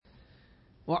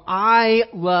Well, I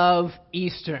love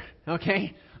Easter,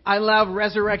 okay? I love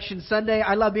Resurrection Sunday.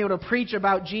 I love being able to preach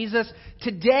about Jesus.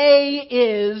 Today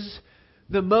is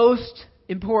the most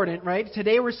important, right?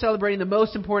 Today we're celebrating the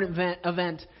most important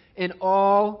event in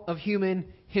all of human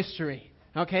history,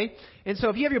 okay? And so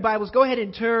if you have your Bibles, go ahead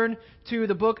and turn to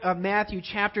the book of Matthew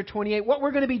chapter 28. What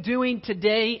we're going to be doing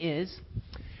today is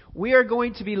we are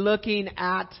going to be looking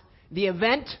at the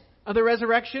event of the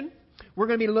resurrection. We're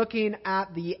going to be looking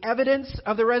at the evidence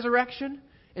of the resurrection.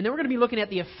 And then we're going to be looking at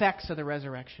the effects of the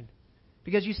resurrection.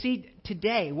 Because you see,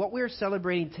 today, what we're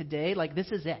celebrating today, like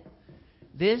this is it.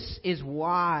 This is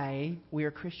why we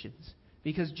are Christians.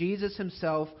 Because Jesus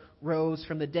himself rose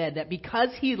from the dead. That because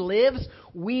he lives,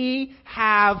 we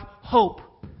have hope.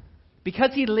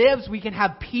 Because he lives, we can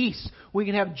have peace, we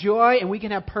can have joy, and we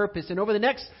can have purpose. And over the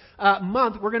next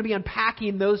month, we're going to be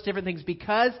unpacking those different things.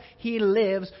 Because he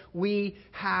lives, we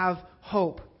have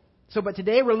hope. But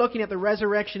today we're looking at the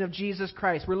resurrection of Jesus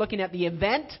Christ. We're looking at the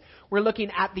event, we're looking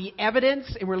at the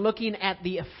evidence, and we're looking at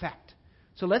the effect.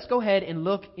 So let's go ahead and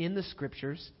look in the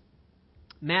Scriptures.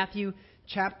 Matthew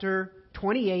chapter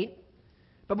 28.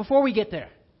 But before we get there,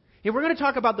 if we're going to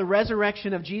talk about the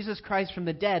resurrection of Jesus Christ from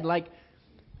the dead, like,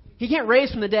 he can't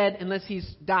raise from the dead unless he's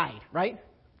died, right?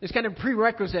 It's kind of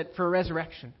prerequisite for a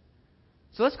resurrection.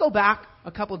 So let's go back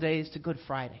a couple days to Good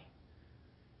Friday.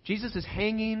 Jesus is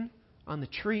hanging on the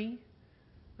tree,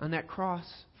 on that cross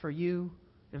for you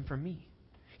and for me.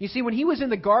 You see, when he was in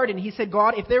the garden, he said,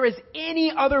 God, if there is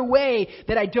any other way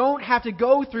that I don't have to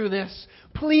go through this,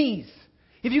 please,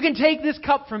 if you can take this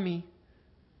cup from me,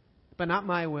 but not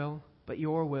my will, but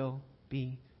your will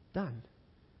be done.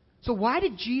 So why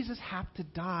did Jesus have to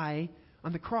die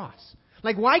on the cross?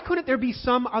 Like, why couldn't there be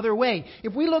some other way?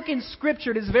 If we look in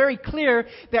Scripture, it is very clear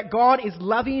that God is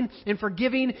loving and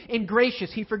forgiving and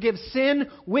gracious. He forgives sin,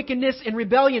 wickedness, and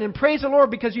rebellion. And praise the Lord,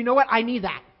 because you know what? I need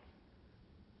that.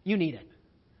 You need it.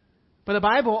 But the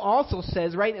Bible also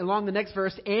says, right along the next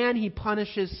verse, and he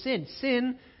punishes sin.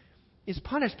 Sin is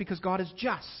punished because God is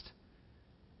just.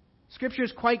 Scripture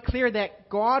is quite clear that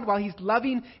God, while he's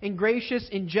loving and gracious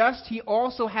and just, he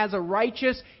also has a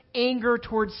righteous anger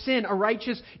towards sin, a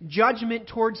righteous judgment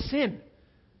towards sin.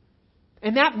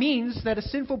 And that means that a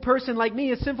sinful person like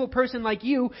me, a sinful person like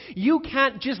you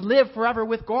can't just live forever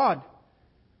with God.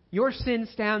 Your sin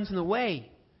stands in the way.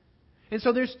 And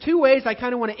so there's two ways I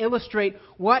kind of want to illustrate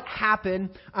what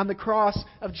happened on the cross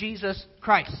of Jesus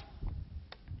Christ.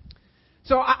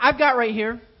 So I've got right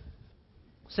here,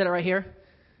 set it right here.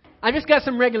 I just got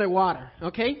some regular water,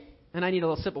 okay? And I need a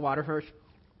little sip of water first.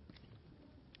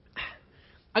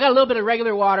 I got a little bit of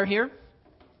regular water here.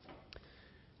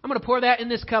 I'm going to pour that in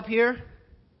this cup here.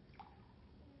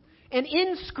 And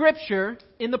in Scripture,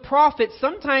 in the prophets,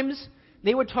 sometimes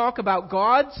they would talk about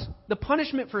the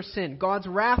punishment for sin, God's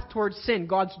wrath towards sin,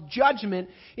 God's judgment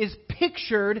is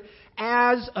pictured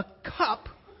as a cup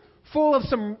full of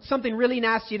something really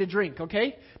nasty to drink,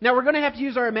 okay? Now, we're going to have to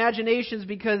use our imaginations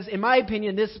because, in my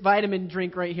opinion, this vitamin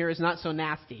drink right here is not so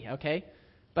nasty, okay?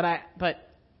 But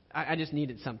I just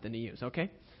needed something to use, okay?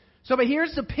 But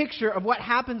here's the picture of what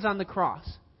happens on the cross.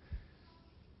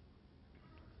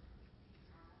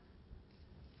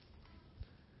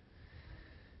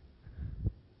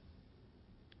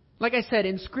 Like I said,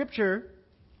 in Scripture,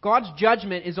 God's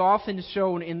judgment is often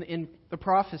shown in the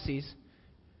prophecies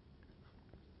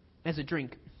as a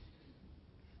drink.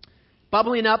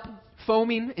 Bubbling up,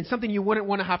 foaming, and something you wouldn't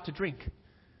want to have to drink.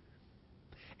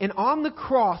 And on the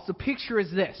cross, the picture is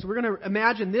this. We're going to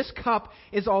imagine this cup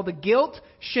is all the guilt,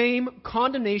 shame,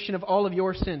 condemnation of all of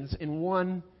your sins in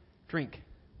one drink.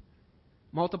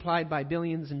 Multiplied by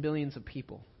billions and billions of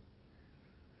people.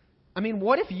 I mean,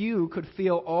 what if you could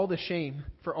feel all the shame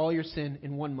for all your sin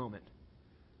in one moment?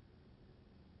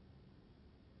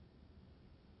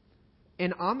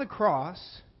 And on the cross,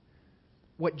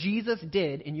 what Jesus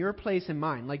did in your place and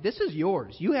mine, like, this is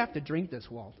yours. You have to drink this,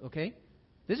 Walt, okay?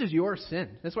 This is your sin.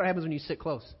 That's what happens when you sit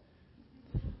close.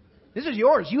 This is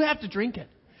yours. You have to drink it.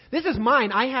 This is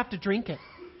mine. I have to drink it.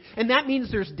 And that means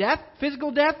there's death,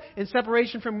 physical death, and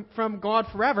separation from God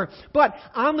forever. But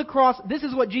on the cross, this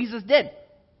is what Jesus did.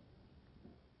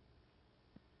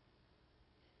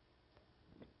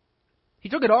 He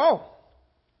took it all.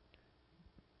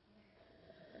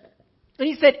 And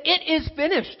he said, it is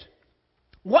finished.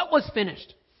 What was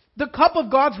finished? The cup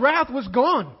of God's wrath was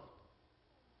gone.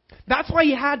 That's why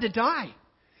he had to die.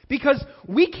 Because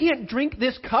we can't drink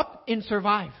this cup and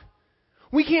survive.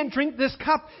 We can't drink this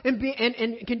cup and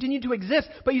continue to exist.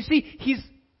 But you see, he's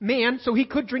man, so he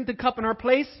could drink the cup in our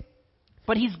place.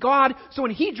 But he's God, so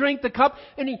when he drank the cup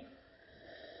and he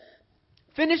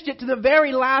finished it to the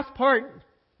very last part,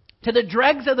 to the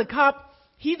dregs of the cup,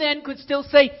 He then could still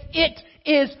say, it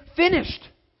is finished.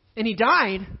 And he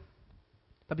died.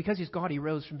 But because he's God, he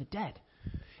rose from the dead.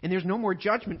 And there's no more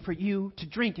judgment for you to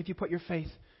drink if you put your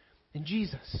faith in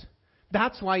Jesus.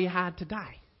 That's why he had to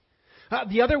die.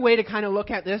 The other way to kind of look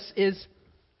at this is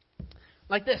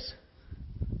like this.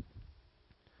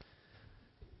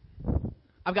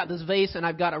 I've got this vase and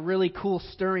I've got a really cool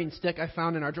stirring stick I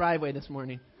found in our driveway this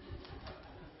morning.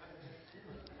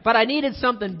 But I needed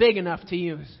something big enough to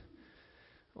use.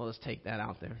 Well, let's take that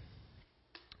out there.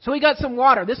 So we got some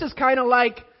water. This is kind of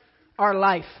like our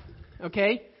life,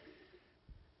 okay?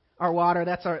 Our water,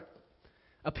 that's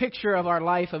a picture of our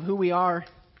life, of who we are.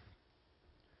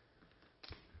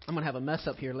 I'm going to have a mess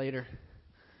up here later.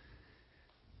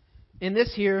 In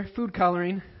this here, food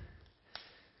coloring.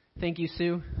 Thank you,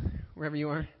 Sue, wherever you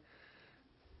are.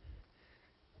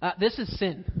 This is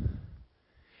sin.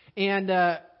 And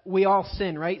we all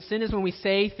sin, right? Sin is when we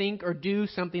say, think, or do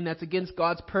something that's against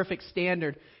God's perfect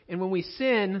standard. And when we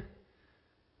sin,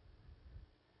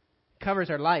 it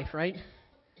covers our life, right?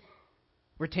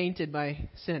 We're tainted by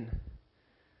sin.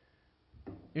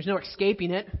 There's no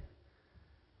escaping it.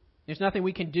 There's nothing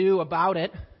we can do about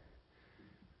it.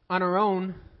 On our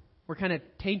own, we're kind of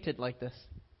tainted like this.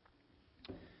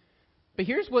 But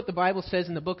here's what the Bible says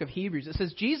in the book of Hebrews. It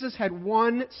says Jesus had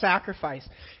one sacrifice.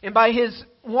 And by his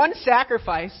one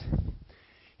sacrifice,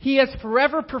 he has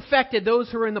forever perfected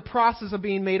those who are in the process of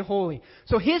being made holy.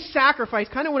 So his sacrifice,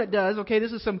 kind of what it does, okay,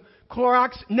 this is some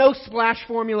Clorox no splash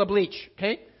formula bleach,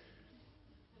 okay?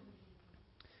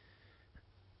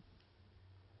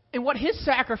 And what his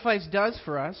sacrifice does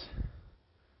for us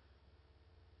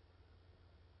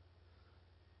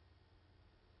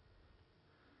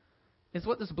is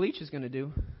what this bleach is going to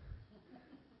do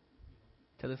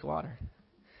to this water.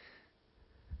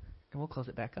 And we'll close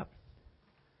it back up.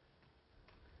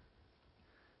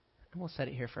 And we'll set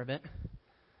it here for a bit.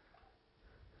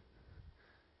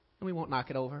 And we won't knock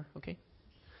it over, okay?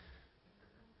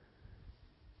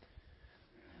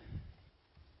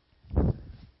 And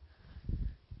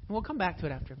we'll come back to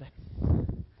it after a bit.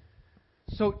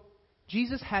 So,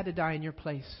 Jesus had to die in your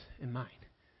place and mine.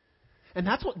 And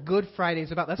that's what Good Friday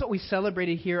is about. That's what we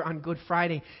celebrated here on Good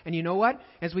Friday. And you know what?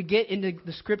 As we get into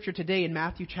the scripture today in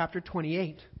Matthew chapter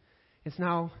 28, it's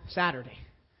now Saturday.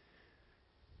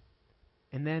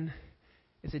 And then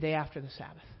it's the day after the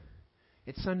Sabbath.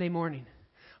 It's Sunday morning.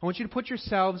 I want you to put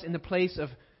yourselves in the place of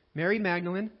Mary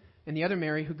Magdalene and the other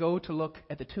Mary who go to look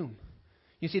at the tomb.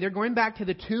 You see, they're going back to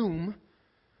the tomb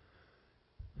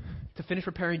to finish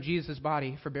preparing Jesus'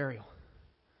 body for burial.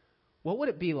 What would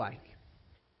it be like?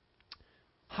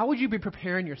 How would you be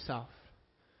preparing yourself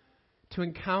to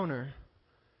encounter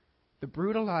the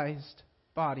brutalized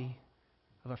body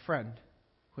of a friend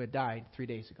who had died 3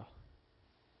 days ago?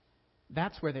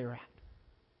 That's where they were at.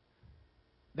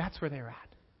 That's where they were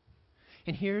at.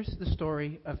 And here's the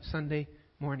story of Sunday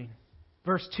morning.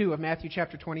 Verse 2 of Matthew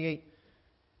chapter 28.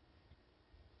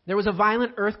 There was a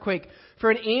violent earthquake, for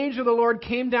an angel of the Lord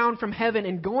came down from heaven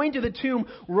and going to the tomb,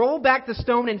 rolled back the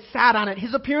stone and sat on it.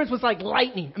 His appearance was like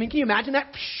lightning. I mean, can you imagine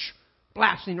that? Psh,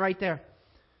 blasting right there.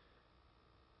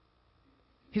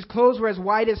 His clothes were as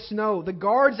white as snow. The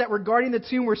guards that were guarding the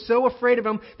tomb were so afraid of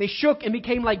him, they shook and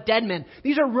became like dead men.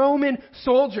 These are Roman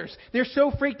soldiers. They're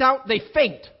so freaked out, they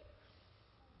faint.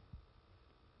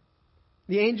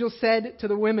 The angel said to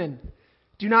the women,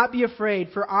 "Do not be afraid,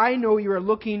 for I know you are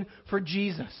looking for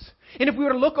Jesus." And if we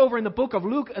were to look over in the book of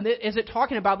Luke, is it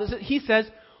talking about this? He says,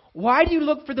 "Why do you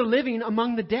look for the living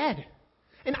among the dead?"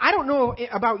 And I don't know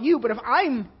about you, but if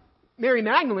I'm Mary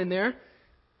Magdalene there,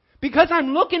 because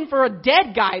I'm looking for a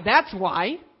dead guy, that's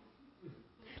why.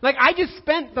 Like, I just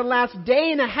spent the last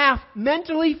day and a half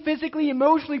mentally, physically,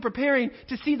 emotionally preparing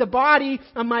to see the body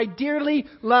of my dearly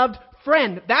loved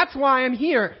friend. That's why I'm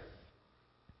here.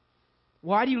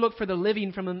 Why do you look for the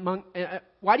living among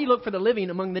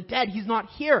the dead? He's not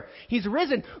here. He's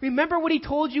risen. Remember what he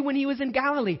told you when he was in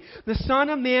Galilee. The Son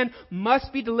of Man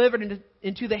must be delivered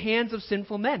into the hands of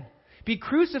sinful men, be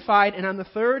crucified, and on the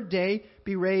third day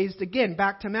be raised again.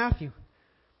 Back to Matthew.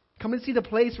 Come and see the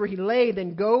place where he lay,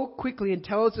 then go quickly and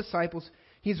tell his disciples,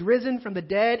 he's risen from the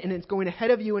dead and is going ahead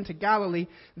of you into Galilee.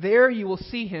 There you will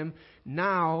see him.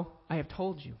 Now I have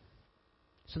told you.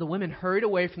 So the women hurried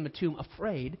away from the tomb,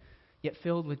 afraid, yet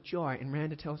filled with joy, and ran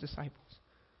to tell his disciples.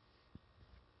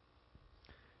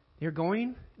 They're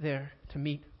going there to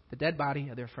meet the dead body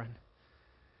of their friend.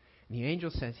 And the angel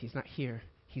says he's not here,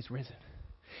 he's risen.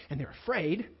 And they're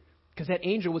afraid, because that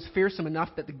angel was fearsome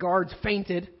enough that the guards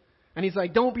fainted. And he's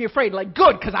like, don't be afraid. Like,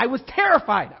 good, because I was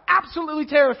terrified, absolutely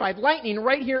terrified. Lightning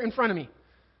right here in front of me.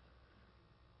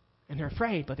 And they're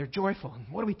afraid, but they're joyful. And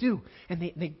what do we do? And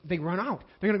they run out.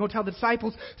 They're going to go tell the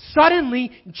disciples.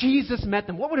 Suddenly, Jesus met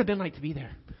them. What would it have been like to be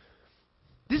there?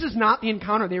 This is not the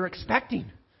encounter they were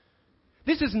expecting.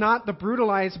 This is not the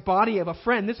brutalized body of a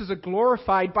friend. This is a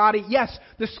glorified body. Yes,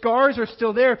 the scars are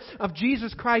still there of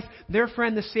Jesus Christ, their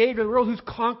friend, the Savior of the world, who's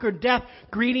conquered death.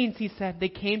 Greetings, he said. They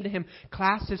came to him,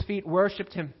 clasped his feet,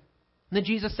 worshipped him. And then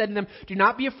Jesus said to them, do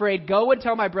not be afraid. Go and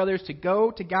tell my brothers to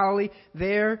go to Galilee.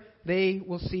 There they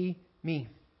will see me.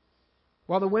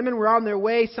 While the women were on their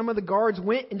way, some of the guards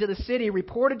went into the city,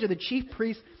 reported to the chief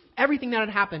priests everything that had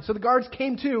happened. So the guards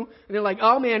came too, and they're like,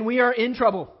 oh man, we are in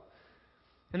trouble.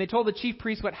 And they told the chief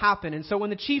priests what happened. And so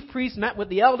when the chief priests met with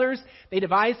the elders, they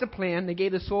devised a plan. They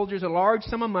gave the soldiers a large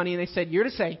sum of money, and they said, you're to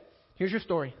say, here's your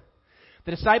story.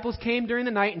 The disciples came during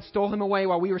the night and stole him away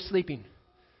while we were sleeping.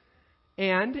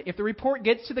 And if the report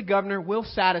gets to the governor, we'll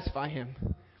satisfy him,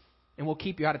 and we'll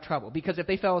keep you out of trouble. Because if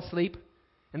they fell asleep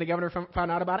and the governor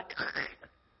found out about it,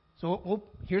 so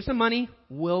here's some money,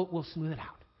 we'll smooth it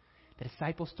out. The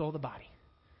disciples stole the body.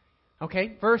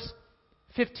 Okay, verse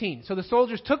 15. So the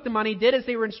soldiers took the money, did as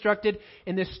they were instructed,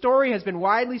 and this story has been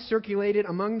widely circulated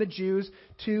among the Jews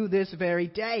to this very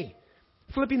day.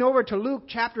 Flipping over to Luke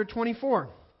chapter 24.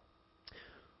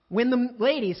 When the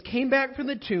ladies came back from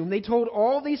the tomb, they told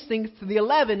all these things to the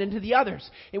 11 and to the others.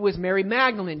 It was Mary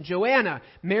Magdalene, Joanna,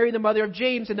 Mary the mother of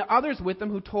James, and the others with them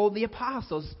who told the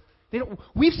apostles.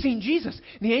 We've seen Jesus.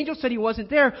 And the angel said he wasn't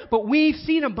there, but we've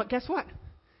seen him. But guess what?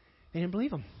 They didn't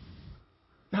believe him.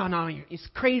 No, it's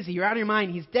crazy. You're out of your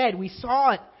mind. He's dead. We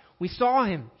saw it. We saw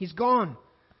him. He's gone.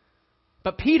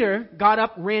 But Peter got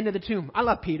up, ran to the tomb. I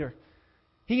love Peter.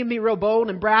 He can be real bold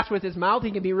and brash with his mouth.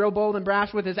 He can be real bold and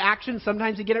brash with his actions.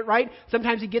 Sometimes he gets it right.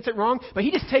 Sometimes he gets it wrong. But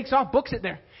he just takes off, books it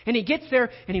there. And he gets there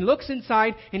and he looks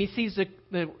inside and he sees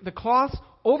the cloths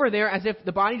over there as if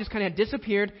the body just kind of had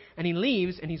disappeared. And he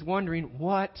leaves and he's wondering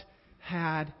what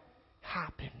had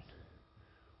happened.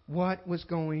 What was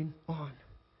going on?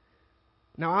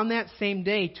 Now, on that same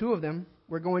day, two of them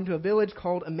were going to a village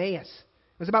called Emmaus.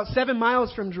 It was about 7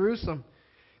 miles from Jerusalem.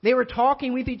 They were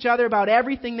talking with each other about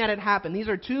everything that had happened. These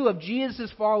are two of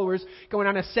Jesus' followers going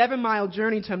on a 7-mile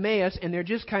journey to Emmaus, and they're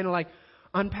just kind of like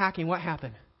unpacking what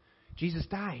happened. Jesus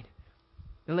died.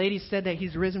 The lady said that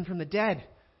he's risen from the dead.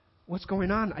 What's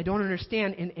going on? I don't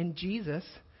understand. And Jesus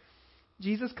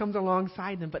comes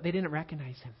alongside them, but they didn't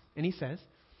recognize him. And he says,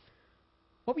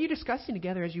 what were you discussing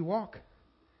together as you walk?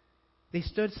 They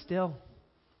stood still,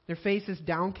 their faces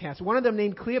downcast. One of them,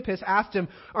 named Klepal, asked him,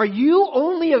 are you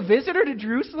only a visitor to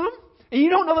Jerusalem? And you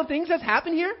don't know the things that's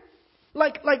happened here?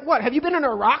 Like what? Have you been in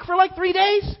Iraq for like 3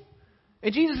 days?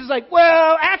 And Jesus is like,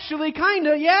 well, actually, kind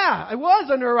of, yeah. I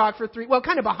was under a rock for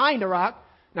kind of behind a rock.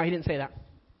 No, he didn't say that.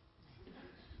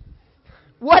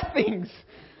 What things?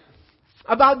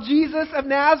 About Jesus of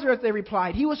Nazareth, they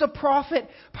replied. He was a prophet,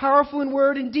 powerful in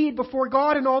word and deed before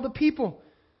God and all the people.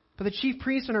 But the chief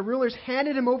priests and our rulers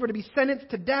handed him over to be sentenced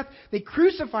to death. They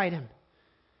crucified him.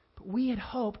 But we had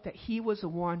hoped that he was the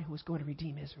one who was going to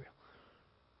redeem Israel.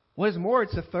 What is more,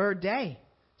 it's the 3rd day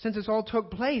since this all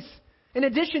took place. In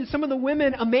addition, some of the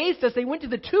women amazed us. They went to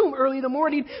the tomb early in the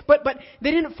morning, but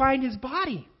they didn't find his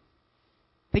body.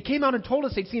 They came out and told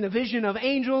us they'd seen a vision of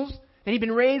angels and he'd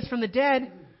been raised from the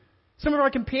dead. Some of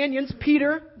our companions,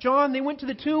 Peter, John, they went to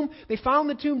the tomb. They found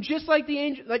the tomb just like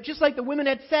the women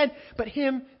had said, but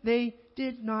him they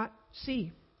did not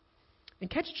see. And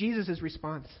catch Jesus'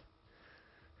 response.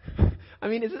 I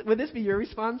mean, would this be your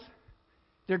response?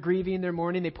 They're grieving, they're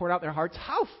mourning, they poured out their hearts.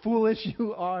 How foolish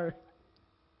you are.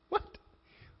 What?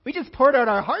 We just poured out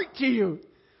our heart to you.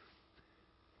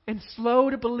 And slow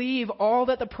to believe all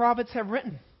that the prophets have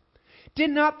written. Did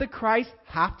not the Christ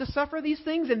have to suffer these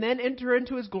things and then enter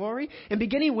into his glory? And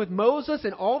beginning with Moses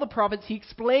and all the prophets, he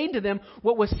explained to them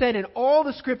what was said in all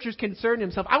the scriptures concerning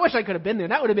himself. I wish I could have been there.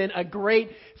 That would have been a great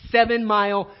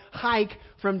 7-mile hike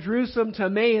from Jerusalem to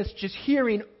Emmaus, just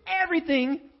hearing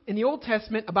everything in the Old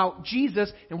Testament about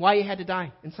Jesus and why he had to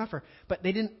die and suffer. But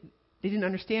they didn't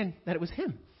understand that it was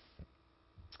him.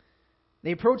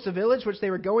 They approached the village which they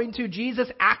were going to. Jesus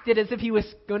acted as if he was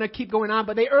going to keep going on,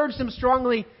 but they urged him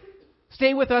strongly,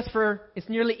 stay with us, for it's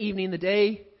nearly evening. The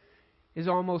day is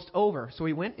almost over. So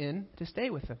he went in to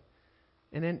stay with them.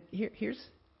 And then here's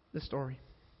the story.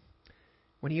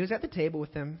 When he was at the table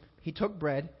with them, he took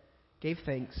bread, gave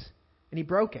thanks, and he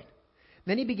broke it.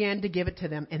 Then he began to give it to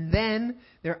them. And then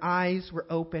their eyes were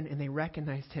open and they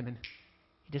recognized him, and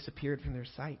he disappeared from their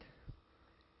sight.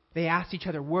 They asked each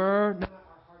other, were not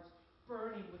our hearts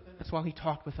burning within us while he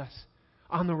talked with us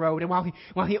on the road and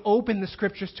while he opened the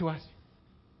scriptures to us?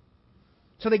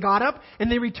 So they got up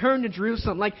and they returned to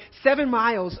Jerusalem, like 7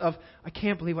 miles of, I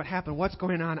can't believe what happened. What's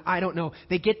going on? I don't know.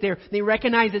 They get there. They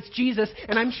recognize it's Jesus.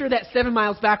 And I'm sure that 7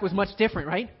 miles back was much different,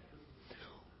 right?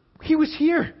 He was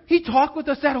here. He talked with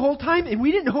us that whole time and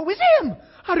we didn't know it was him.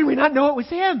 How did we not know it was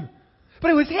him?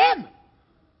 But it was him.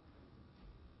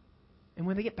 And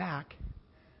when they get back,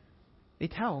 they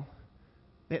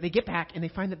get back and they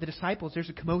find that the disciples, there's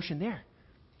a commotion there.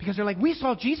 Because they're like, we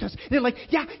saw Jesus. And they're like,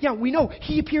 yeah, we know.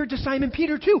 He appeared to Simon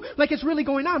Peter too. Like it's really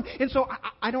going on. And so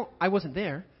I wasn't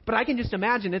there, but I can just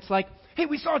imagine it's like, hey,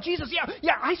 we saw Jesus.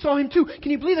 Yeah, I saw him too.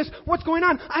 Can you believe this? What's going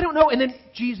on? I don't know. And then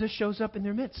Jesus shows up in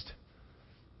their midst.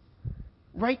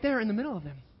 Right there in the middle of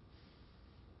them.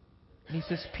 And he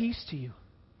says, peace to you.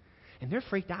 And they're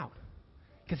freaked out.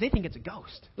 Because they think it's a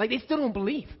ghost. Like they still don't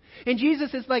believe. And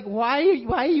Jesus is like, why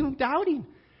are you doubting?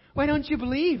 Why don't you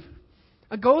believe?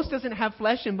 A ghost doesn't have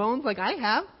flesh and bones like I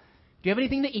have. Do you have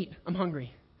anything to eat? I'm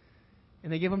hungry.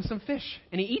 And they give him some fish.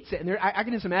 And he eats it. And I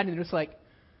can just imagine they're just like,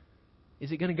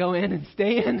 is it going to go in and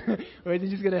stay in? Or is it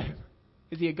just going to,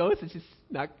 is he a ghost? It's just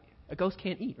not, a ghost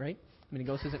can't eat, right? I mean,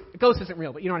 a ghost isn't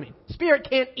real, but you know what I mean. Spirit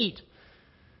can't eat.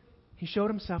 He showed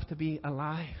himself to be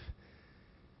alive.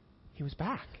 He was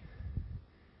back.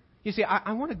 You see,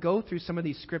 I want to go through some of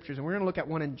these scriptures, and we're going to look at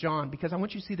one in John, because I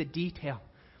want you to see the detail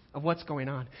of what's going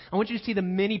on. I want you to see the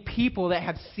many people that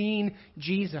have seen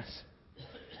Jesus.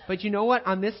 But you know what?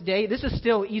 On this day, this is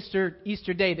still Easter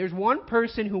Day. There's one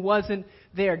person who wasn't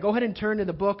there. Go ahead and turn to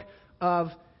the book of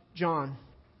John.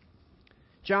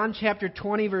 John chapter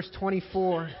 20, verse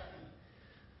 24.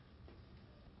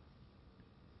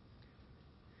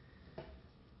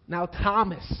 Now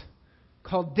Thomas,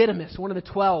 called Didymus, one of the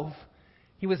 12,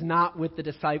 he was not with the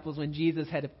disciples when Jesus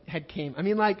had came. I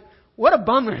mean, like, what a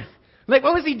bummer. Like,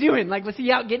 what was he doing? Like, was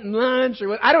he out getting lunch or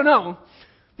what? I don't know.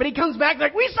 But he comes back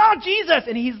like, we saw Jesus.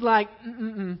 And he's like,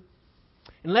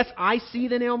 unless I see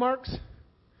the nail marks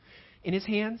in his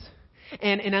hands,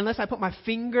 and unless I put my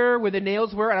finger where the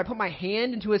nails were and I put my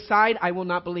hand into his side, I will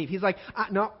not believe. He's like,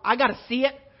 no, I got to see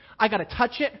it. I got to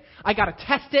touch it. I got to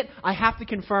test it. I have to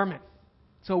confirm it.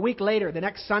 So a week later, the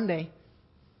next Sunday,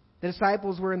 the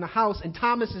disciples were in the house and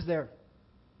Thomas is there.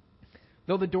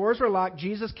 Though the doors were locked,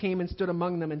 Jesus came and stood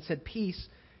among them and said, peace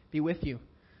be with you.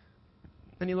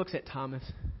 Then he looks at Thomas.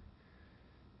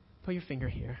 Put your finger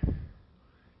here.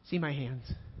 See my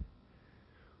hands.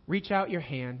 Reach out your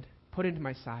hand. Put it into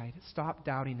my side. Stop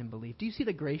doubting and believe. Do you see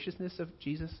the graciousness of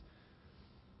Jesus?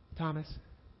 Thomas,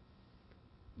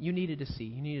 you needed to see.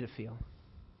 You needed to feel.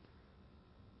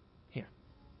 Here.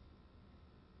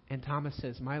 And Thomas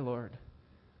says, my Lord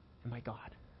and my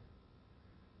God.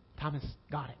 Thomas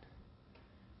got it.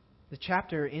 The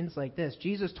chapter ends like this.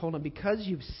 Jesus told him, because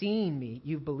you've seen me,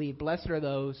 you've believed. Blessed are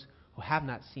those who have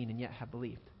not seen and yet have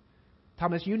believed.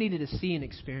 Thomas, you needed to see and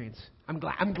experience. I'm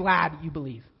glad you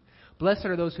believe. Blessed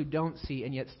are those who don't see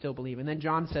and yet still believe. And then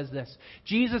John says this.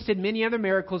 Jesus did many other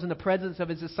miracles in the presence of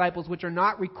his disciples, which are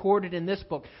not recorded in this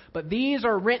book. But these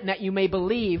are written that you may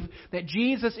believe that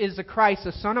Jesus is the Christ,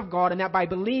 the Son of God, and that by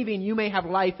believing you may have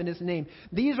life in his name.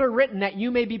 These are written that you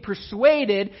may be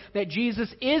persuaded that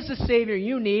Jesus is the Savior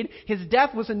you need. His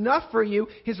death was enough for you.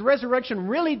 His resurrection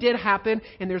really did happen.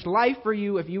 And there's life for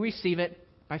you if you receive it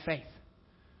by faith.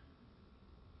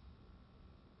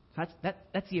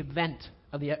 That's the event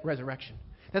of the resurrection.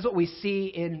 That's what we see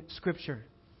in Scripture.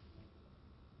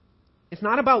 It's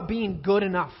not about being good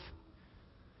enough.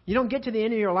 You don't get to the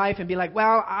end of your life and be like,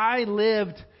 well, I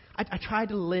tried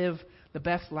to live the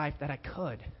best life that I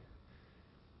could.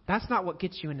 That's not what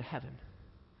gets you into heaven.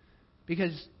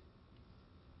 Because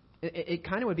it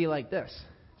kind of would be like this.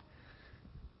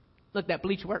 Look, that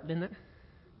bleach worked, didn't it?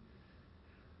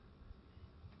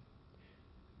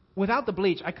 Without the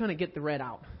bleach, I couldn't get the red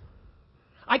out.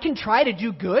 I can try to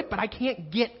do good, but I can't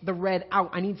get the red out.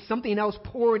 I need something else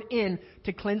poured in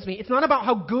to cleanse me. It's not about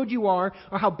how good you are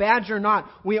or how bad you're not.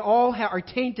 We all are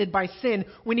tainted by sin.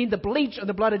 We need the bleach of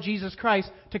the blood of Jesus Christ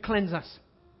to cleanse us.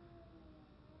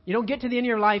 You don't get to the end of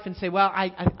your life and say, well,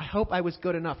 I hope I was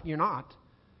good enough. You're not.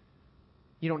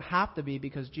 You don't have to be,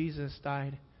 because Jesus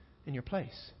died in your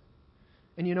place.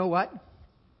 And you know what?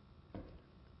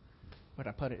 Where'd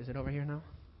I put it? Is it over here now?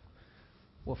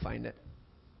 We'll find it.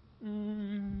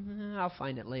 I'll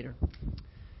find it later.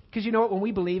 Because you know what? When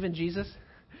we believe in Jesus,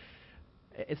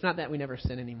 it's not that we never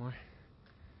sin anymore.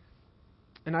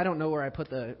 And I don't know where I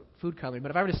put the food coloring, but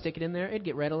if I were to stick it in there, it'd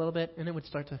get red a little bit, and it would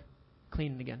start to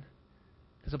clean it again.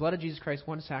 Because the blood of Jesus Christ,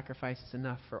 one sacrifice, is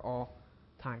enough for all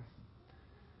time.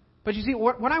 But you see,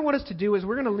 what I want us to do is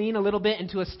we're going to lean a little bit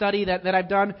into a study that I've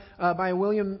done by a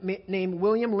named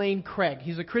William Lane Craig.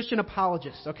 He's a Christian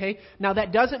apologist, okay? Now,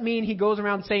 that doesn't mean he goes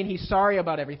around saying he's sorry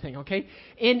about everything, okay?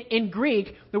 In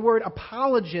Greek, the word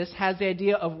apologist has the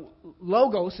idea of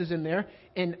logos is in there,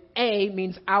 and a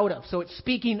means out of. So it's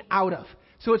speaking out of.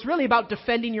 So it's really about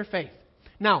defending your faith.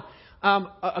 Now,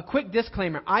 a quick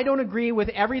disclaimer. I don't agree with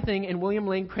everything in William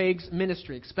Lane Craig's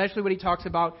ministry, especially what he talks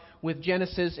about with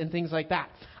Genesis and things like that.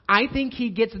 I think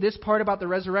he gets this part about the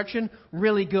resurrection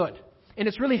really good. And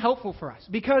it's really helpful for us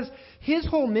because his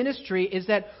whole ministry is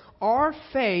that our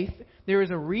faith, there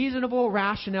is a reasonable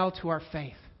rationale to our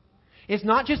faith. It's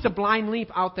not just a blind leap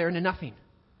out there into nothing.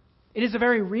 It is a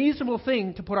very reasonable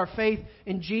thing to put our faith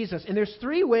in Jesus. And there's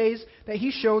 3 ways that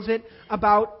he shows it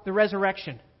about the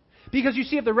resurrection. Because you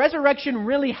see, if the resurrection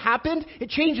really happened, it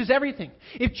changes everything.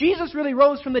 If Jesus really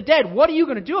rose from the dead, what are you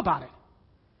going to do about it?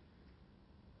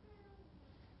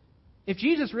 If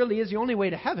Jesus really is the only way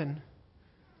to heaven,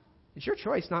 it's your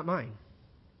choice, not mine.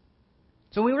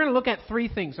 So we're going to look at 3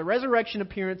 things: the resurrection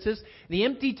appearances, the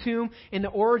empty tomb, and the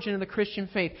origin of the Christian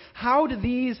faith. How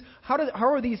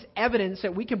are these evidence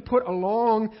that we can put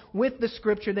along with the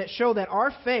Scripture that show that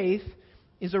our faith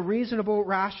is a reasonable,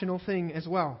 rational thing as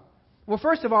well? Well,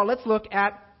 first of all, let's look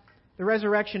at the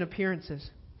resurrection appearances.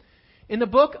 In the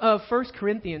book of 1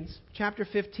 Corinthians, chapter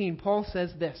 15, Paul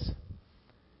says this.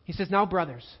 He says, "Now,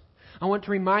 brothers, I want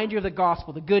to remind you of the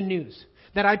gospel, the good news,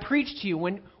 that I preached to you,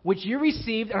 which you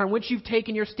received and on which you've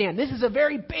taken your stand." This is a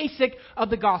very basic of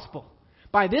the gospel.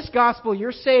 "By this gospel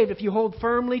you're saved if you hold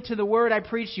firmly to the word I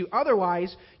preached to you.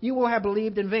 Otherwise, you will have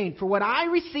believed in vain. For what I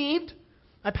received,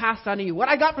 I passed on to you. What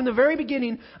I got from the very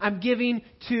beginning, I'm giving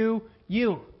to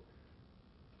you."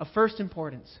 Of first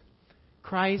importance,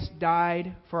 Christ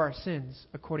died for our sins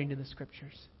according to the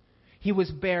Scriptures. He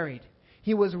was buried.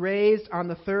 He was raised on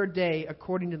the 3rd day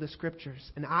according to the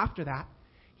Scriptures. And after that,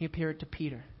 he appeared to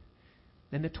Peter,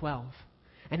 then the 12.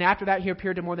 And after that, he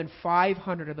appeared to more than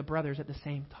 500 of the brothers at the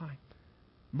same time,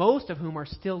 most of whom are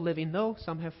still living, though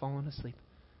some have fallen asleep.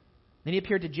 Then he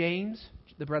appeared to James,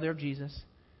 the brother of Jesus,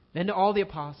 then to all the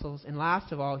apostles, and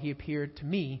last of all, he appeared to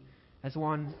me as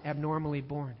one abnormally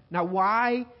born. Now,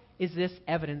 why is this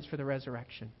evidence for the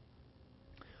resurrection?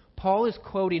 Paul is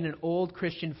quoting an old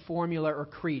Christian formula or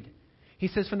creed. He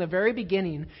says from the very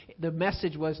beginning, the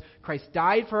message was Christ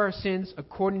died for our sins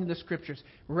according to the Scriptures,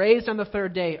 raised on the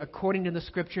 3rd day according to the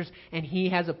Scriptures, and he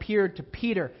has appeared to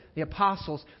Peter, the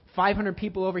apostles, 500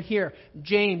 people over here,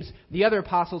 James, the other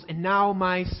apostles, and now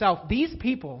myself. These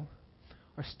people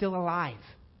are still alive.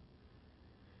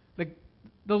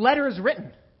 The letter is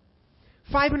written.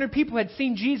 500 people had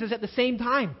seen Jesus at the same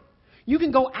time. You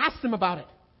can go ask them about it.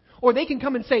 Or they can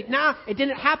come and say, "Nah, it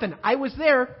didn't happen. I was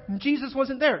there, and Jesus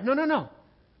wasn't there." No.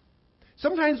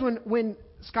 Sometimes when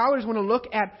scholars want to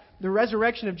look at the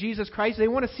resurrection of Jesus Christ, they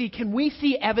want to see, can we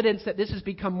see evidence that this has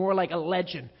become more like a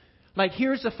legend? Like,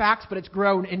 here's the facts, but it's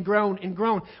grown and grown and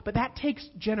grown. But that takes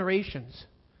generations.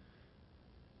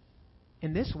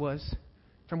 And this was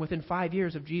from within 5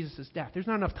 years of Jesus' death. There's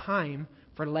not enough time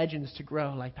for legends to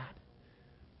grow like that.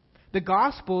 The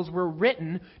Gospels were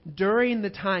written during the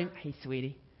time... Hey,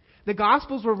 sweetie. The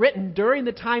Gospels were written during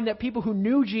the time that people who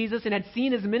knew Jesus and had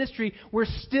seen his ministry were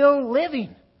still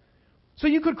living. So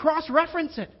you could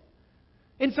cross-reference it.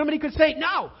 And somebody could say,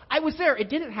 "No, I was there. It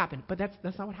didn't happen." But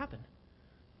that's not what happened.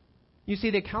 You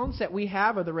see, the accounts that we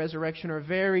have of the resurrection are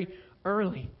very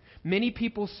early. Many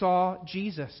people saw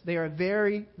Jesus. They are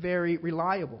very, very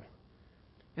reliable.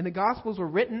 And the Gospels were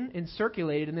written and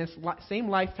circulated in this same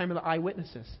lifetime of the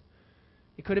eyewitnesses.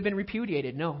 It could have been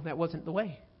repudiated. No, that wasn't the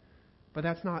way. But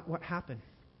that's not what happened.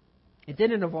 It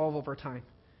didn't evolve over time.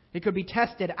 It could be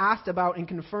tested, asked about, and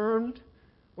confirmed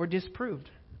or disproved.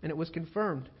 And it was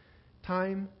confirmed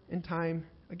time and time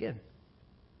again.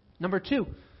 Number 2,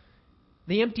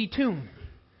 the empty tomb.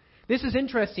 This is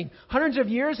interesting. Hundreds of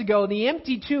years ago, the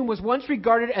empty tomb was once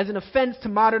regarded as an offense to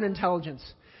modern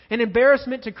intelligence, an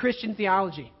embarrassment to Christian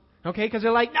theology. Okay, because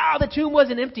they're like, "No, the tomb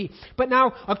wasn't empty." But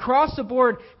now, across the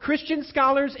board, Christian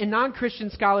scholars and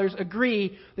non-Christian scholars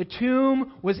agree the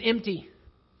tomb was empty.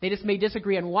 They just may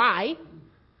disagree on why.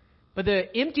 But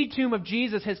the empty tomb of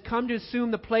Jesus has come to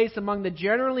assume the place among the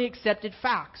generally accepted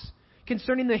facts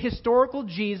concerning the historical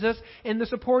Jesus and the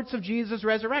supports of Jesus'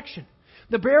 resurrection.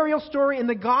 The burial story in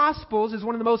the Gospels is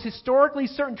one of the most historically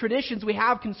certain traditions we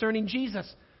have concerning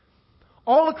Jesus.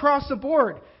 All across the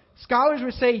board, scholars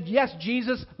would say, yes,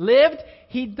 Jesus lived,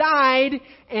 he died,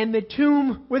 and the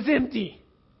tomb was empty,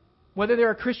 whether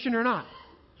they're a Christian or not.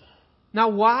 Now,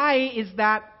 why is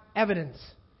that evidence?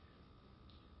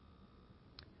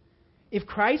 If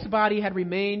Christ's body had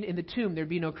remained in the tomb, there'd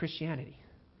be no Christianity.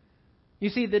 You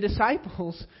see, the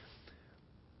disciples,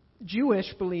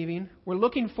 Jewish believing, were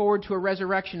looking forward to a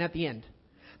resurrection at the end.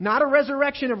 Not a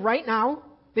resurrection of right now.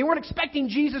 They weren't expecting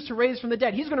Jesus to raise from the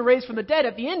dead. He's going to raise from the dead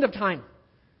at the end of time.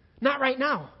 Not right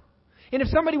now. And if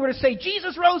somebody were to say,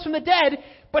 Jesus rose from the dead,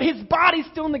 but his body's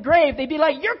still in the grave, they'd be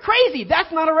like, you're crazy.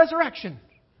 That's not a resurrection.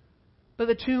 But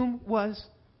the tomb was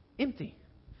empty.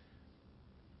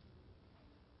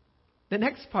 The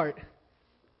next part,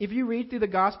 if you read through the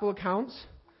gospel accounts,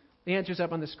 the answer's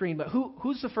up on the screen, but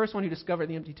who's the first one who discovered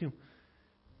the empty tomb?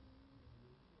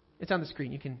 It's on the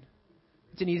screen.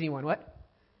 It's an easy one. What?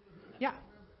 Yeah,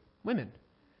 women.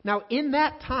 Now, in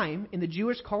that time, in the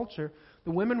Jewish culture,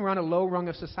 the women were on a low rung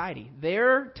of society.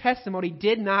 Their testimony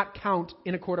did not count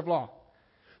in a court of law.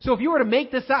 So if you were to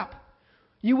make this up,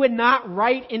 you would not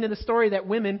write into the story that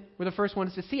women were the first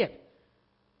ones to see it.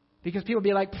 Because people would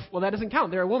be like, well, that doesn't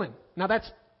count. They're a woman. Now, that's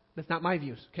not my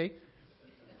views, okay?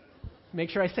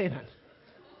 Make sure I say that.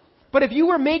 But if you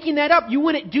were making that up, you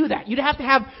wouldn't do that. You'd have to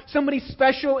have somebody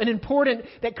special and important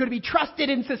that could be trusted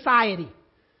in society.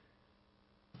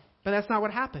 But that's not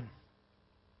what happened.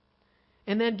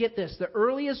 And then get this. The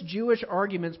earliest Jewish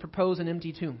arguments propose an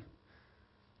empty tomb.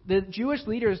 The Jewish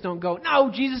leaders don't go,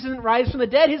 no, Jesus didn't rise from the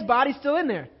dead. His body's still in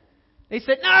there. They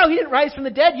said, no, he didn't rise from the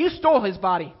dead. You stole his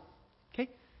body. Okay?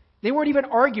 They weren't even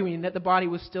arguing that the body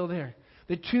was still there.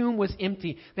 The tomb was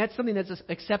empty. That's something that's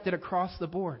accepted across the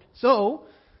board. So,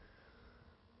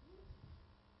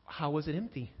 how was it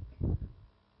empty?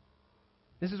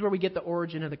 This is where we get the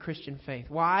origin of the Christian faith.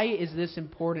 Why is this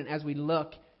important as we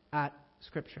look at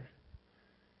Scripture?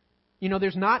 You know,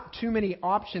 there's not too many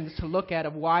options to look at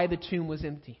of why the tomb was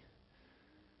empty.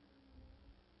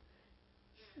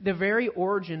 The very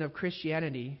origin of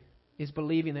Christianity is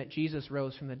believing that Jesus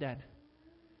rose from the dead.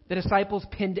 The disciples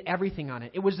pinned everything on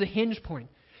it. It was the hinge point.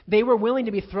 They were willing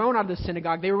to be thrown out of the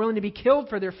synagogue. They were willing to be killed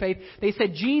for their faith. They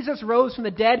said Jesus rose from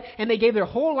the dead, and they gave their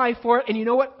whole life for it. And you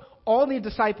know what? All the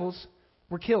disciples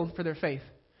were killed for their faith,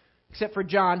 except for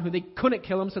John, who they couldn't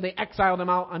kill him, so they exiled him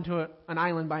out onto an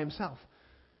island by himself.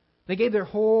 They gave their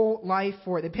whole life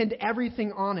for it. They pinned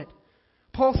everything on it.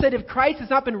 Paul said, if Christ has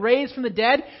not been raised from the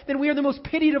dead, then we are the most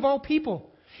pitied of all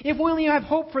people. If we only have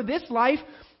hope for this life,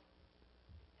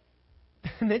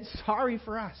 then it's sorry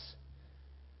for us.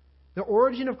 The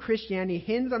origin of Christianity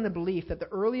hinges on the belief that the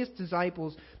earliest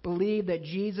disciples believed that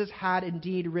Jesus had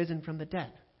indeed risen from the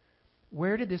dead.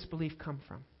 Where did this belief come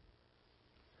from?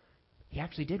 He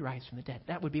actually did rise from the dead.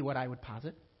 That would be what I would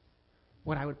posit,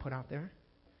 what I would put out there.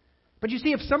 But you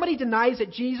see, if somebody denies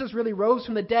that Jesus really rose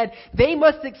from the dead, they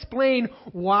must explain,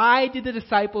 why did the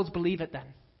disciples believe it then?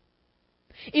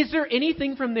 Is there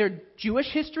anything from their Jewish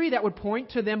history that would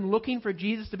point to them looking for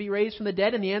Jesus to be raised from the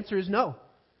dead? And the answer is no.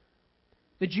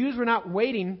 The Jews were not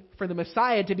waiting for the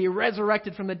Messiah to be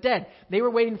resurrected from the dead. They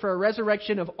were waiting for a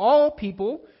resurrection of all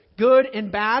people, good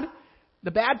and bad.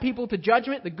 The bad people to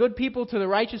judgment, the good people to the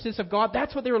righteousness of God.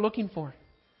 That's what they were looking for.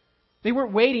 They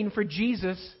weren't waiting for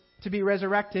Jesus to be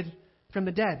resurrected from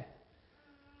the dead.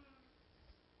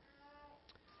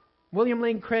 William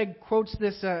Lane Craig quotes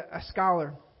this, a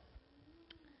scholar,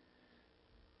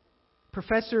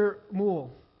 Professor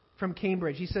Moule from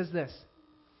Cambridge. He says this: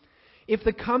 if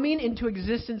the coming into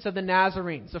existence of the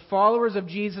Nazarenes, the followers of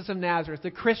Jesus of Nazareth,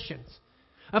 the Christians,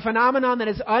 a phenomenon that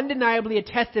is undeniably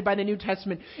attested by the New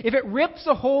Testament, if it rips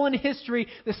a hole in history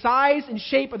the size and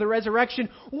shape of the resurrection,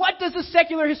 what does the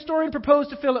secular historian propose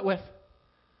to fill it with?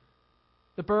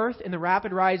 The birth and the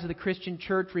rapid rise of the Christian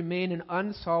church remain an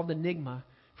unsolved enigma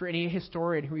for any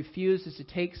historian who refuses to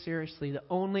take seriously the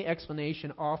only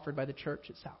explanation offered by the church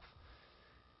itself.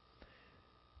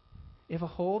 If a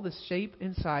hole the shape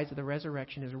and size of the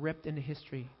resurrection is ripped into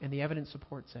history and the evidence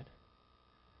supports it,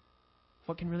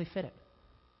 what can really fit it?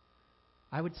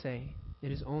 I would say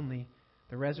it is only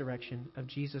the resurrection of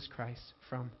Jesus Christ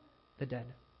from the dead.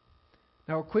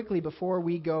 Now, quickly, before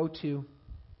we go to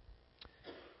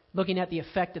looking at the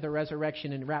effect of the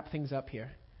resurrection and wrap things up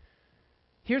here,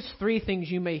 here's 3 things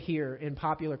you may hear in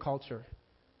popular culture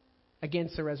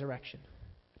against the resurrection.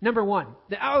 Number 1,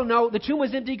 the tomb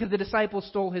was empty because the disciples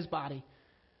stole his body.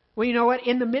 Well, you know what?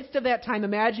 In the midst of that time,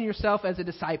 imagine yourself as a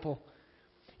disciple.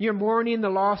 You're mourning the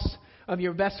loss of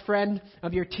your best friend,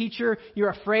 of your teacher. You're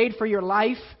afraid for your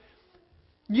life.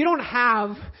 You don't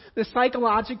have the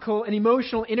psychological and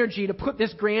emotional energy to put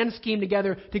this grand scheme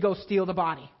together to go steal the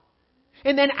body.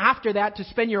 And then after that, to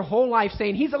spend your whole life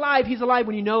saying, he's alive,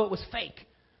 when you know it was fake.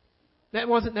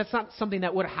 That's not something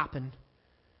that would have happened.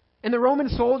 And the Roman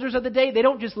soldiers of the day, they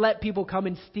don't just let people come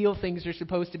and steal things they're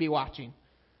supposed to be watching.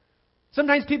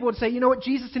 Sometimes people would say, you know what,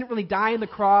 Jesus didn't really die on the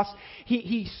cross.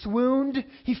 He swooned,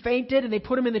 he fainted, and they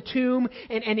put him in the tomb,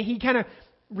 and he kind of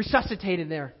resuscitated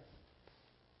there.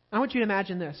 I want you to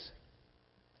imagine this.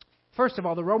 First of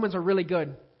all, the Romans are really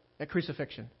good at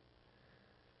crucifixion.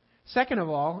 Second of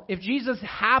all, if Jesus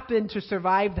happened to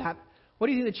survive that, what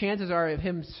do you think the chances are of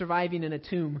him surviving in a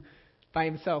tomb by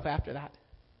himself after that?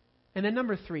 And then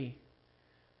number 3,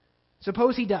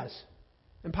 suppose he does.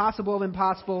 Impossible of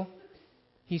impossible.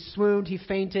 He swooned, he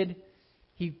fainted,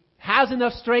 he has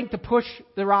enough strength to push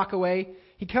the rock away.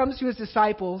 He comes to his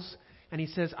disciples and he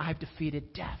says, I've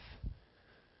defeated death.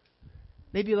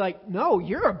 They'd be like, no,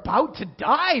 you're about to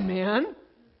die, man.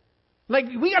 Like,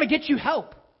 we got to get you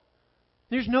help.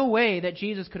 There's no way that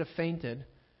Jesus could have fainted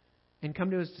and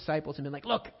come to his disciples and been like,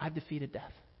 look, I've defeated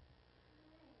death.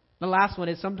 The last one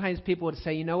is sometimes people would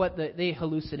say, you know what, they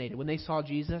hallucinated. When they saw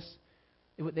Jesus,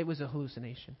 it was a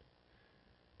hallucination.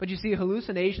 But you see,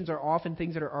 hallucinations are often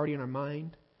things that are already in our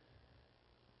mind.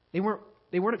 They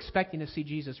weren't expecting to see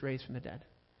Jesus raised from the dead.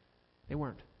 They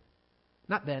weren't.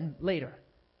 Not then, later.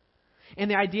 And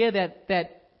the idea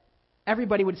that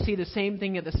everybody would see the same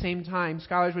thing at the same time,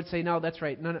 scholars would say, no, that's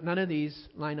right. None of these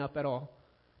line up at all.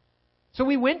 So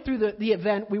we went through the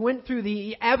event, we went through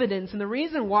the evidence, and the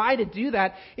reason why to do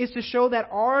that is to show that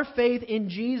our faith in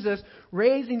Jesus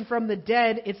raising from the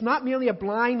dead, it's not merely a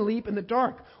blind leap in the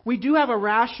dark. We do have a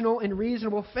rational and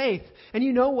reasonable faith. And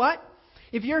you know what?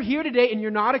 If you're here today and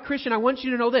you're not a Christian, I want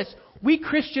you to know this. We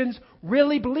Christians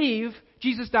really believe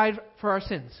Jesus died for our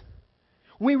sins.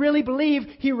 We really believe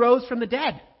He rose from the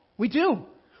dead. We do.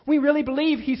 We really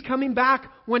believe He's coming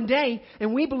back one day,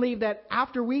 and we believe that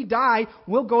after we die,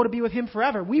 we'll go to be with Him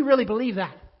forever. We really believe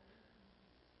that.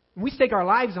 We stake our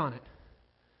lives on it.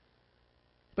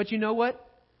 But you know what?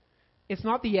 It's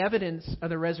not the evidence of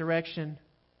the resurrection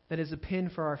that is a pin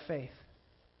for our faith.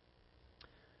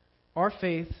 Our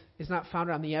faith is not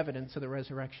founded on the evidence of the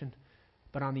resurrection,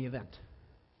 but on the event.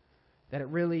 That it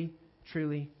really,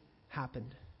 truly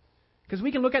happened. Because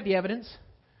we can look at the evidence,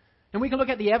 and we can look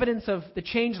at the evidence of the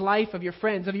changed life of your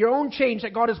friends, of your own change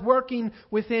that God is working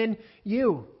within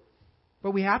you.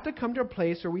 But we have to come to a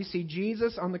place where we see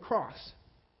Jesus on the cross.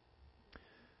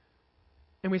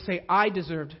 And we say, I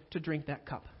deserved to drink that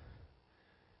cup.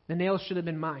 The nails should have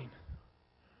been mine.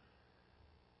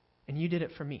 And you did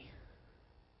it for me.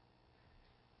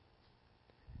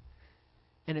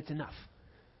 And it's enough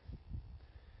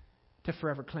to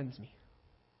forever cleanse me.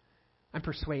 I'm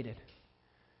persuaded.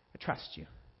 I trust you.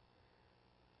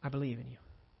 I believe in you.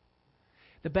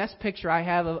 The best picture I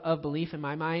have of belief in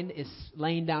my mind is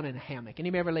laying down in a hammock.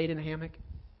 Anybody ever laid in a hammock?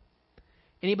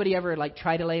 Anybody ever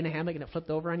try to lay in a hammock and it flipped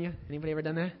over on you? Anybody ever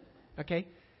done that? Okay.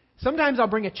 Sometimes I'll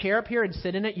bring a chair up here and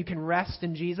sit in it. You can rest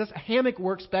in Jesus. A hammock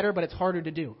works better, but it's harder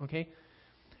to do. Okay.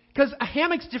 Because a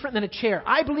hammock's different than a chair.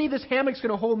 I believe this hammock's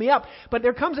going to hold me up, but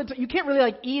there comes you can't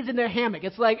really ease into a hammock.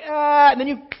 It's and then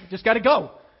you just got to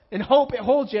go and hope it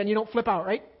holds you and you don't flip out,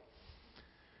 right?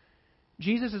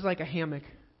 Jesus is like a hammock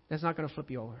that's not going to flip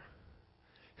you over.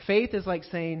 Faith is like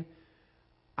saying,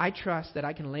 I trust that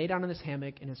I can lay down in this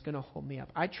hammock and it's going to hold me up.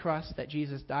 I trust that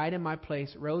Jesus died in my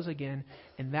place, rose again,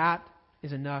 and that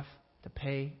is enough to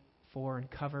pay for and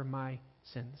cover my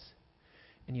sins.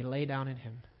 And you lay down in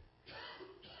Him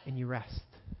and you rest.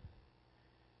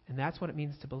 And that's what it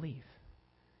means to believe.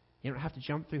 You don't have to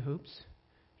jump through hoops.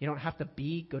 You don't have to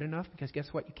be good enough, because guess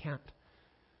what? You can't.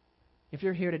 If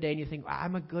you're here today and you think,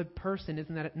 I'm a good person,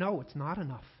 isn't that it? No, it's not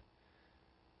enough.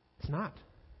 It's not.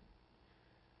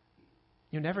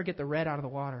 You'll never get the red out of the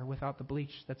water without the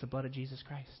bleach that's the blood of Jesus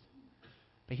Christ.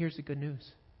 But here's the good news.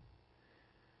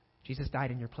 Jesus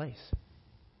died in your place.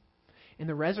 And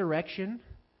the resurrection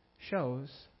shows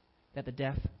that the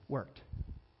death worked.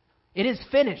 It is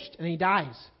finished, and He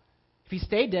dies. If He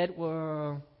stayed dead,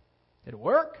 well, did it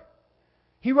work?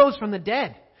 He rose from the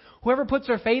dead. Whoever puts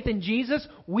their faith in Jesus,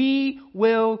 we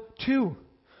will too.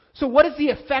 So what is the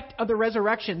effect of the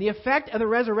resurrection? The effect of the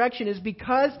resurrection is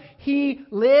because He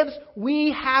lives,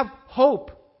 we have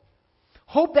hope.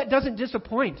 Hope that doesn't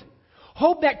disappoint.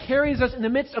 Hope that carries us in the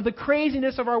midst of the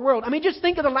craziness of our world. I mean, just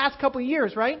think of the last couple of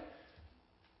years, right?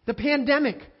 The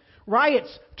pandemic,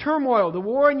 riots, turmoil, the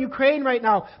war in Ukraine right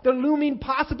now, the looming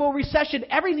possible recession,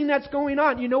 everything that's going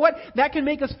on. You know what? That can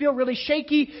make us feel really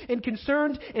shaky and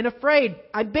concerned and afraid.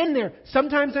 I've been there.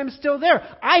 Sometimes I'm still there.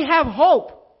 I have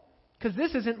hope, because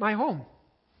this isn't my home.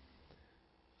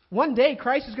 One day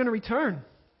Christ is going to return.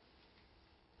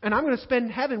 And I'm going to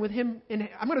spend heaven with Him, and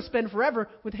I'm going to spend forever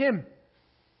with Him.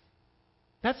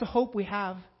 That's the hope we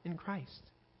have in Christ.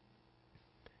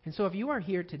 And so if you are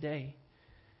here today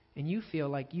and you feel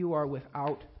like you are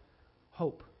without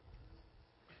hope,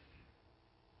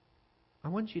 I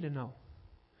want you to know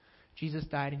Jesus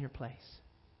died in your place.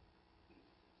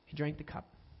 He drank the cup.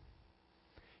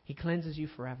 He cleanses you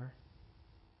forever.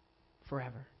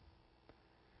 Forever.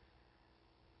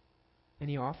 And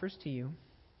He offers to you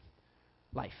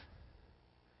life.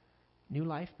 New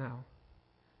life now,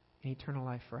 and eternal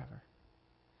life forever.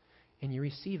 And you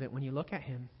receive it when you look at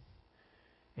Him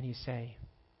and you say,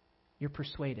 you're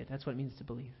persuaded. That's what it means to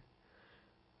believe.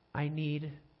 I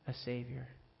need a Savior,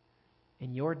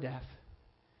 and your death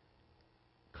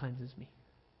cleanses me.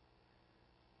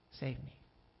 Save me.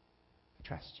 I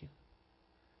trust you.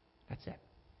 That's it.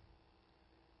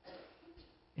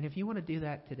 And if you want to do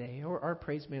that today, or our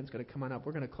praise band's going to come on up,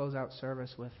 we're going to close out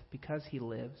service with Because He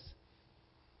Lives.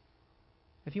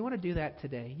 If you want to do that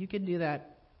today, you can do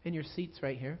that in your seats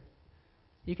right here.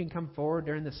 You can come forward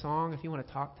during the song if you want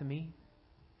to talk to me.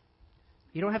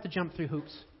 You don't have to jump through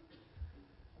hoops.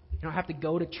 You don't have to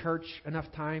go to church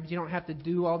enough times. You don't have to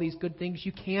do all these good things.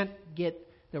 You can't get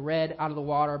the red out of the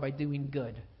water by doing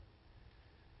good.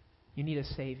 You need a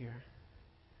Savior.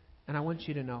 And I want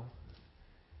you to know,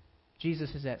 Jesus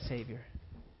is that Savior.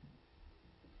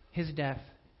 His death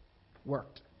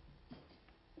worked.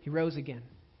 He rose again.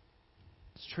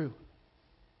 It's true.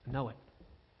 I know it.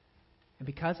 And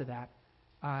because of that,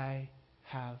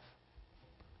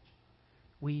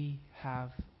 we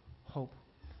have hope.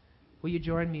 Will you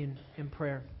join me in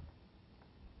prayer?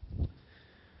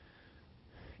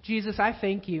 Jesus, I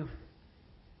thank you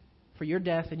for your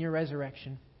death and your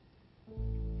resurrection.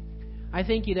 I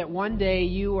thank you that one day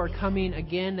you are coming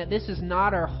again, that this is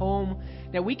not our home,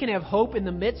 that we can have hope in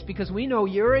the midst because we know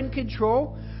you're in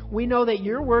control. We know that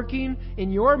you're working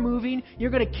and you're moving.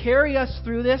 You're going to carry us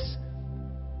through this,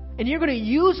 and you're going to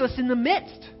use us in the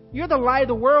midst. You're the light of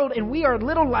the world, and we are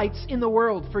little lights in the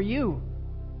world for you.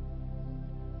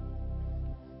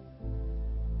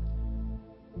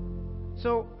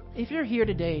 So, if you're here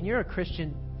today and you're a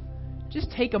Christian,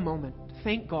 just take a moment to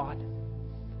thank God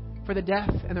for the death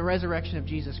and the resurrection of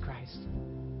Jesus Christ.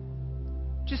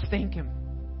 Just thank Him.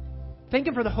 Thank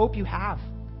Him for the hope you have.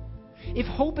 If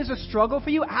hope is a struggle for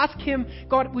you, ask Him,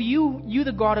 God, will you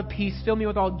the God of peace, fill me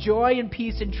with all joy and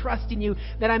peace and trust in you,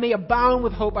 that I may abound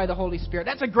with hope by the Holy Spirit.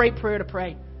 That's a great prayer to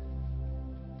pray.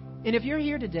 And if you're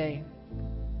here today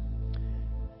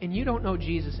and you don't know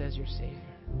Jesus as your Savior,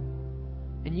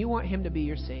 and you want Him to be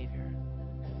your Savior,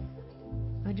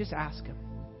 then just ask Him.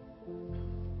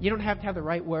 You don't have to have the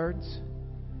right words.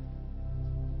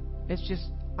 It's just,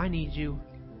 I need you.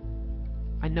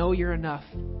 I know you're enough,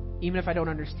 even if I don't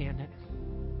understand it.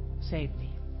 Save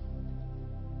me.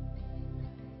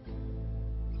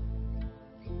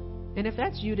 And if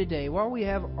that's you today, while we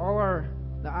have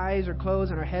the eyes are closed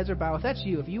and our heads are bowed, if that's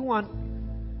you, if you want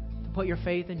to put your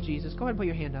faith in Jesus, go ahead and put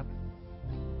your hand up.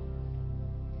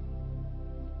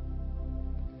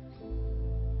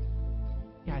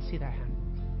 Yeah, I see that hand.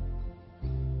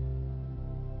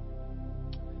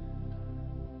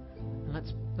 And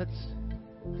let's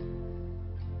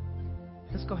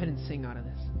go ahead and sing out of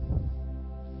this.